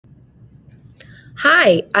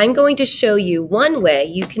Hi, I'm going to show you one way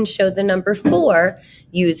you can show the number 4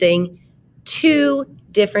 using two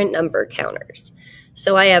different number counters.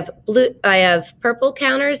 So I have purple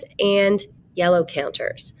counters and yellow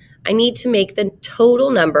counters. I need to make the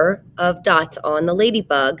total number of dots on the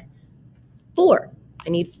ladybug 4. I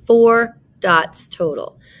need 4 dots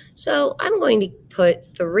total. So I'm going to put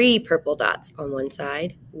 3 purple dots on one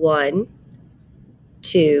side. 1,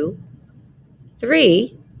 2,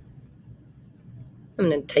 3. I'm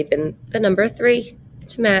going to type in the number 3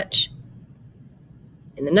 to match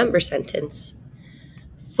in the number sentence.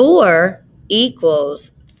 4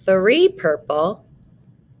 equals 3 purple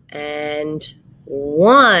and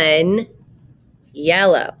 1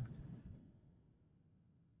 yellow.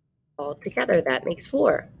 All together, that makes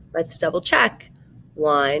 4. Let's double check.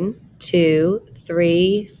 1, 2,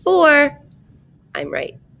 3, 4. I'm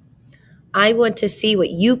right. I want to see what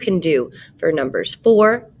you can do for numbers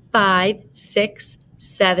 4, 5, 6,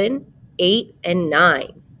 7, 8, and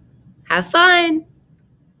 9. Have fun!